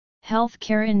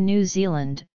Healthcare in New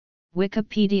Zealand,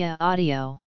 Wikipedia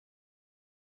audio.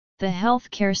 The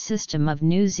healthcare system of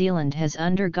New Zealand has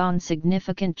undergone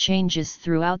significant changes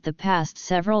throughout the past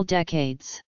several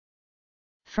decades.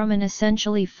 From an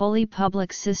essentially fully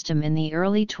public system in the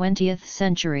early 20th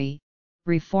century,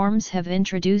 reforms have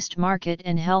introduced market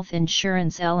and health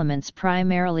insurance elements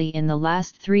primarily in the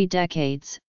last 3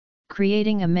 decades,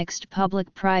 creating a mixed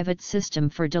public-private system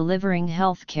for delivering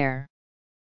healthcare.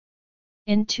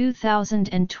 In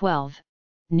 2012,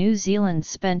 New Zealand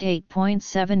spent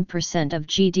 8.7% of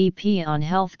GDP on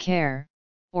healthcare,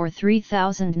 or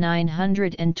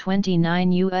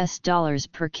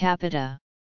 $3,929 per capita.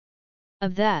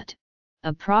 Of that,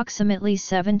 approximately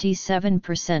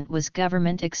 77% was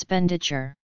government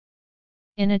expenditure.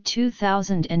 In a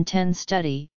 2010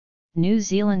 study, New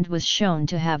Zealand was shown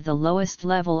to have the lowest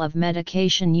level of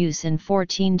medication use in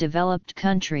 14 developed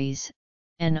countries,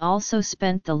 and also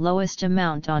spent the lowest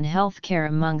amount on healthcare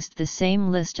amongst the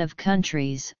same list of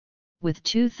countries, with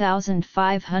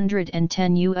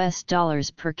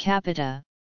 $2,510 per capita,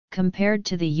 compared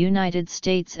to the United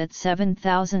States at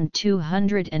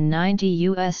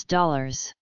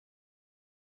 $7,290.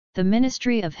 The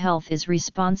Ministry of Health is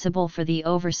responsible for the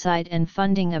oversight and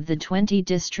funding of the 20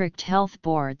 district health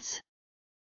boards.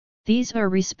 These are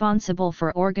responsible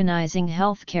for organizing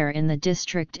healthcare in the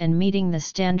district and meeting the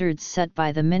standards set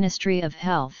by the Ministry of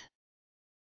Health.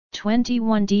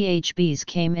 21 DHBs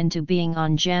came into being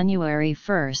on January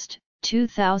 1,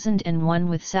 2001,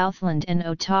 with Southland and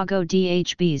Otago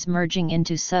DHBs merging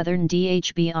into Southern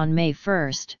DHB on May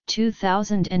 1,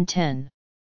 2010.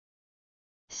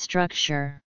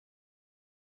 Structure.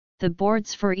 The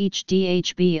boards for each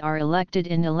DHB are elected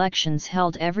in elections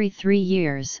held every 3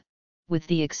 years, with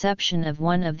the exception of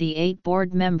one of the 8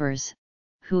 board members,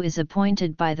 who is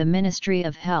appointed by the Ministry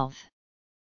of Health.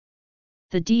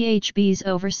 The DHBs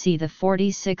oversee the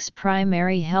 46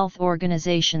 primary health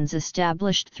organizations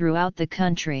established throughout the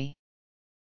country.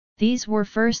 These were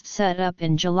first set up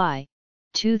in July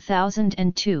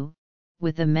 2002,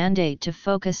 with a mandate to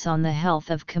focus on the health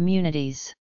of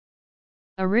communities.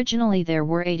 Originally there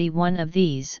were 81 of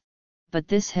these, but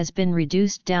this has been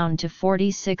reduced down to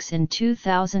 46 in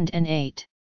 2008.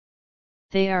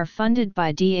 They are funded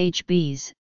by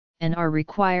DHBs, and are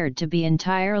required to be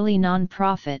entirely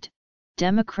non-profit,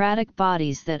 democratic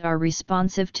bodies that are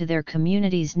responsive to their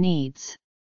community's needs.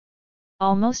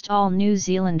 Almost all New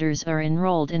Zealanders are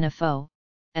enrolled in a FO,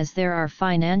 as there are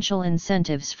financial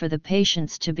incentives for the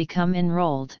patients to become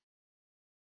enrolled.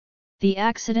 The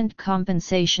Accident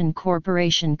Compensation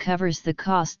Corporation covers the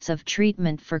costs of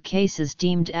treatment for cases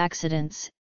deemed accidents,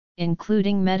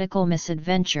 including medical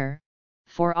misadventure,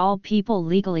 for all people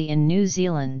legally in New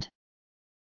Zealand.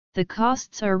 The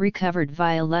costs are recovered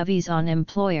via levies on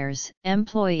employers,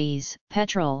 employees,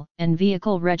 petrol and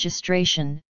vehicle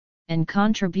registration, and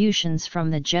contributions from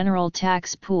the general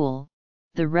tax pool.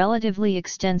 The relatively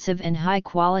extensive and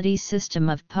high-quality system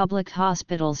of public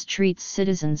hospitals treats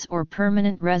citizens or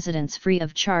permanent residents free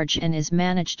of charge and is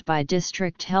managed by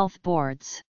district health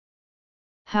boards.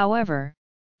 However,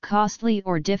 costly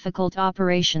or difficult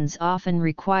operations often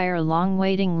require long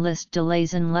waiting list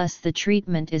delays unless the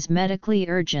treatment is medically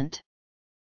urgent.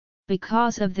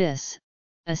 Because of this,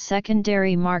 a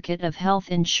secondary market of health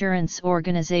insurance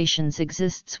organizations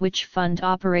exists which fund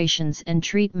operations and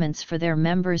treatments for their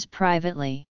members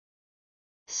privately.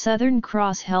 Southern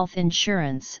Cross Health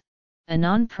Insurance, a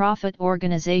non-profit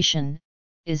organization,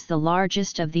 is the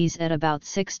largest of these at about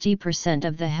 60%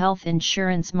 of the health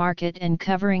insurance market and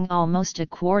covering almost a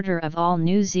quarter of all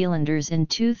New Zealanders in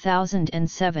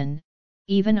 2007,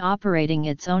 even operating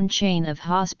its own chain of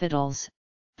hospitals,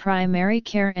 primary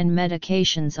care and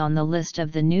medications on the list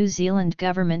of the New Zealand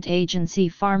government agency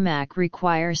Pharmac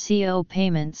require CO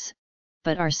payments,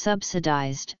 but are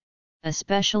subsidised,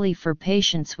 especially for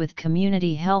patients with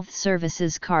community health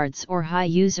services cards or high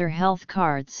user health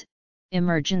cards.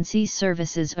 Emergency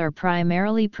services are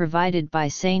primarily provided by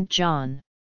St. John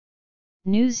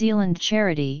New Zealand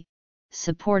Charity,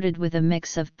 supported with a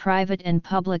mix of private and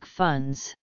public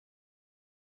funds.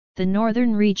 The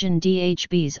Northern Region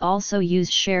DHBs also use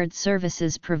shared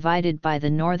services provided by the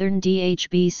Northern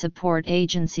DHB Support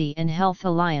Agency and Health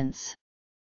Alliance.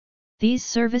 These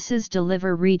services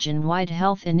deliver region-wide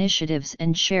health initiatives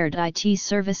and shared IT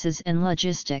services and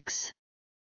logistics.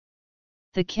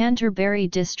 The Canterbury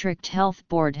District Health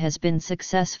Board has been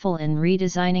successful in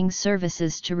redesigning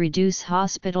services to reduce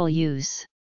hospital use.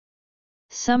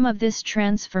 Some of this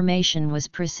transformation was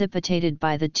precipitated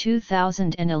by the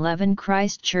 2011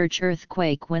 Christchurch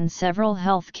earthquake when several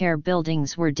healthcare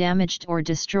buildings were damaged or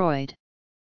destroyed.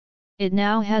 It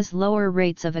now has lower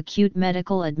rates of acute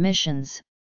medical admissions,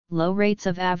 low rates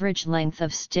of average length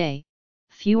of stay,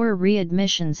 fewer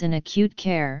readmissions in acute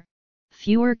care,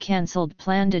 fewer cancelled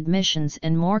planned admissions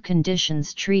and more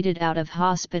conditions treated out of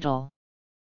hospital.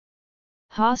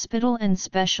 Hospital and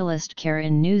specialist care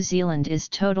in New Zealand is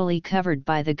totally covered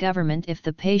by the government if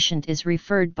the patient is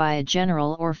referred by a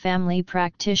general or family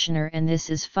practitioner, and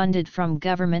this is funded from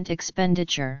government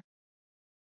expenditure.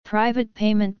 Private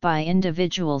payment by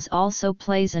individuals also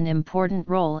plays an important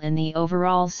role in the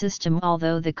overall system,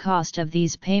 although the cost of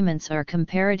these payments are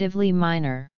comparatively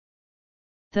minor.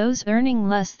 Those earning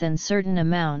less than certain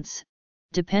amounts,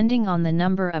 depending on the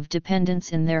number of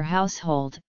dependents in their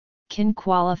household, can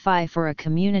qualify for a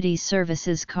community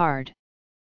services card.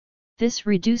 This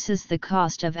reduces the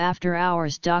cost of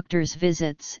after-hours doctor's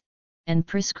visits and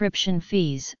prescription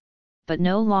fees, but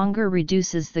no longer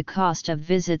reduces the cost of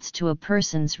visits to a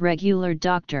person's regular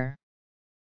doctor.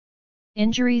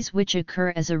 Injuries which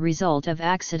occur as a result of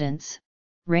accidents,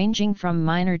 ranging from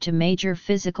minor to major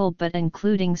physical but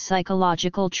including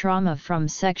psychological trauma from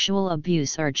sexual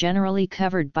abuse, are generally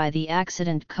covered by the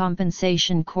Accident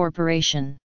Compensation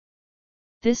Corporation.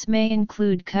 This may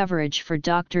include coverage for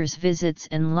doctor's visits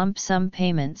and lump sum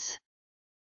payments.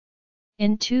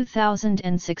 In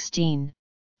 2016,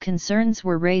 concerns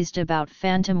were raised about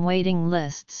phantom waiting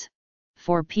lists,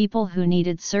 for people who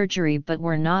needed surgery but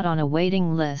were not on a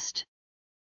waiting list.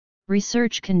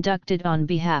 Research conducted on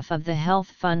behalf of the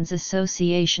Health Funds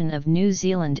Association of New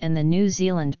Zealand and the New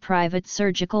Zealand Private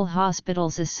Surgical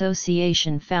Hospitals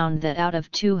Association found that out of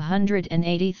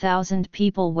 280,000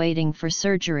 people waiting for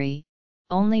surgery,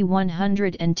 only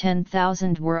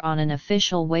 110,000 were on an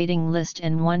official waiting list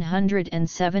and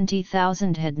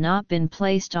 170,000 had not been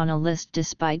placed on a list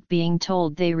despite being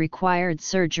told they required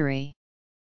surgery.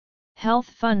 Health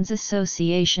Funds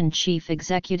Association Chief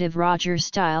Executive Roger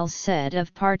Stiles said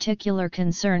of particular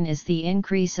concern is the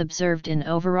increase observed in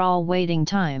overall waiting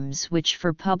times, which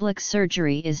for public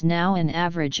surgery is now an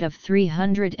average of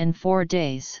 304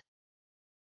 days.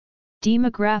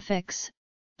 Demographics,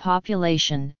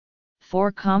 population,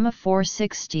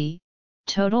 4,460,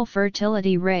 total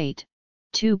fertility rate,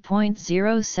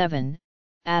 2.07,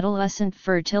 adolescent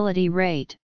fertility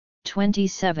rate,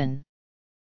 27.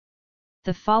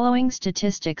 The following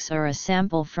statistics are a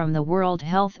sample from the World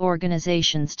Health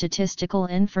Organization Statistical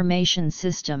Information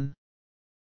System.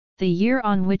 The year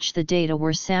on which the data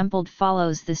were sampled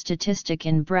follows the statistic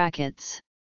in brackets.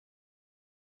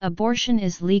 Abortion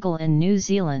is legal in New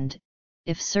Zealand,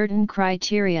 if certain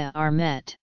criteria are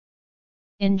met.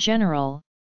 In general,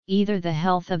 either the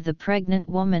health of the pregnant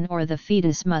woman or the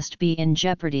fetus must be in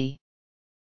jeopardy.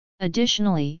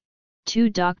 Additionally,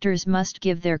 2 doctors must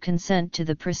give their consent to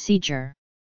the procedure.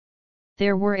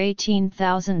 There were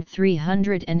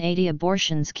 18,380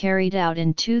 abortions carried out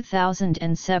in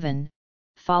 2007,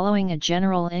 following a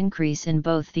general increase in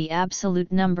both the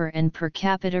absolute number and per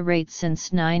capita rate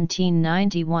since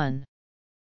 1991.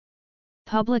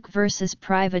 Public versus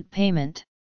private payment.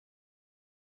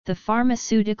 The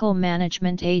Pharmaceutical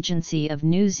Management Agency of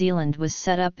New Zealand was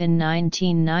set up in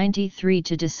 1993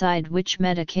 to decide which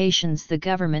medications the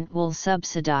government will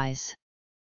subsidise.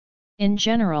 In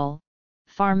general,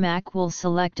 Pharmac will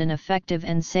select an effective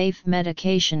and safe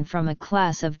medication from a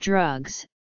class of drugs,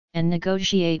 and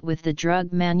negotiate with the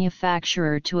drug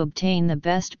manufacturer to obtain the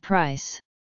best price.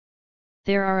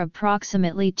 There are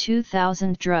approximately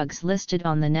 2,000 drugs listed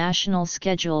on the national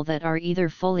schedule that are either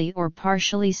fully or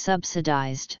partially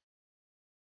subsidized.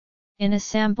 In a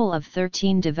sample of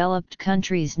 13 developed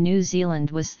countries, New Zealand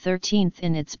was 13th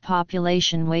in its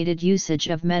population-weighted usage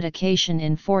of medication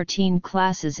in 14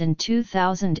 classes in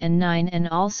 2009 and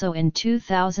also in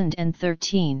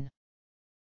 2013.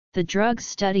 The drugs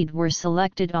studied were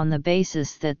selected on the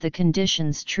basis that the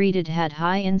conditions treated had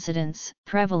high incidence,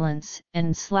 prevalence,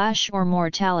 and/or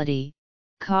mortality,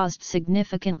 caused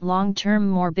significant long-term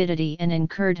morbidity and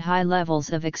incurred high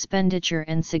levels of expenditure,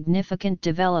 and significant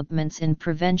developments in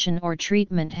prevention or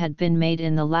treatment had been made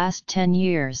in the last 10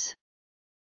 years.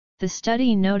 The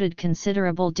study noted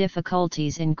considerable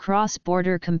difficulties in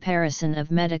cross-border comparison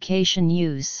of medication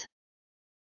use.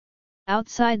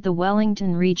 Outside the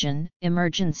Wellington region,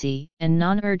 emergency and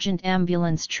non-urgent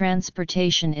ambulance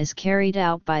transportation is carried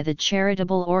out by the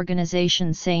charitable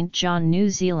organisation St John New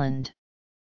Zealand.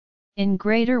 In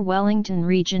Greater Wellington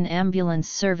region, ambulance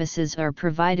services are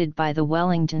provided by the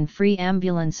Wellington Free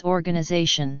Ambulance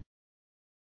Organisation.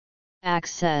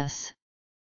 Access.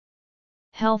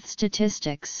 Health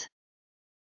statistics.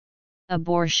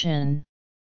 Abortion.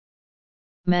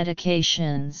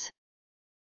 Medications.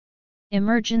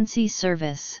 Emergency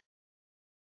service.